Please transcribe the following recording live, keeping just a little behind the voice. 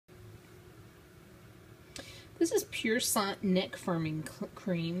This is Puressant Neck Firming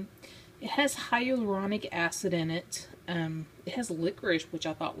Cream. It has hyaluronic acid in it. It has licorice, which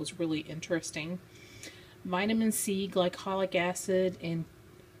I thought was really interesting. Vitamin C, glycolic acid, and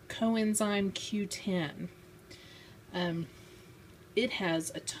coenzyme Q10. It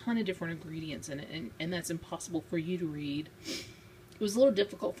has a ton of different ingredients in it, and that's impossible for you to read. It was a little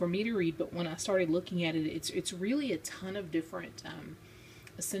difficult for me to read, but when I started looking at it, it's really a ton of different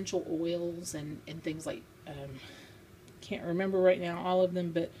essential oils and things like, can't remember right now all of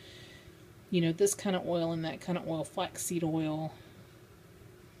them, but you know, this kind of oil and that kind of oil, flaxseed oil,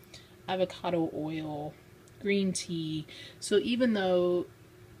 avocado oil, green tea. So even though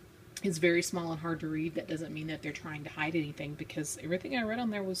it's very small and hard to read, that doesn't mean that they're trying to hide anything, because everything I read on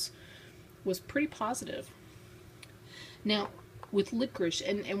there was pretty positive. Now, with licorice,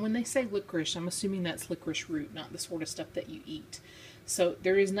 and when they say licorice, I'm assuming that's licorice root, not the sort of stuff that you eat. So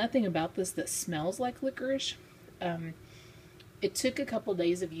there is nothing about this that smells like licorice. It took a couple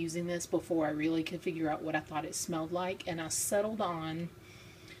days of using this before I really could figure out what I thought it smelled like, and I settled on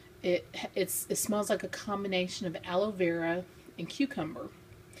it smells like a combination of aloe vera and cucumber,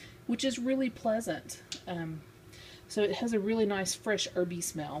 which is really pleasant. So it has a really nice fresh herby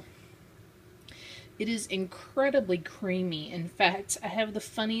smell. It is incredibly creamy. In fact, I have the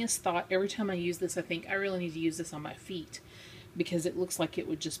funniest thought every time I use this. I think I really need to use this on my feet, because it looks like it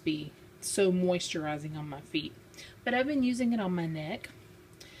would just be so moisturizing on my feet. But I've been using it on my neck.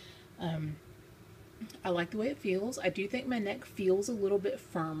 I like the way it feels. I do think my neck feels a little bit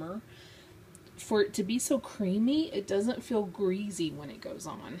firmer. For it to be so creamy, it doesn't feel greasy when it goes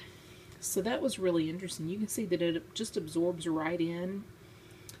on. So that was really interesting. You can see that it just absorbs right in.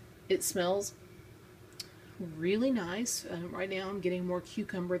 It smells really nice. Right now I'm getting more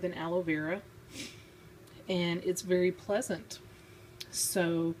cucumber than aloe vera, and it's very pleasant.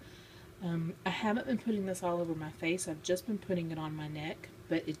 So I haven't been putting this all over my face. I've just been putting it on my neck,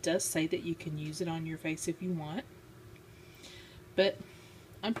 but it does say that you can use it on your face if you want. But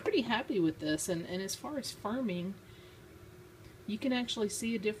I'm pretty happy with this, and as far as firming, you can actually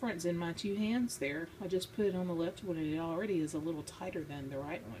see a difference in my two hands there. I just put it on the left one, and it already is a little tighter than the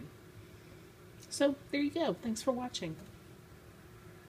right one. So there you go. Thanks for watching.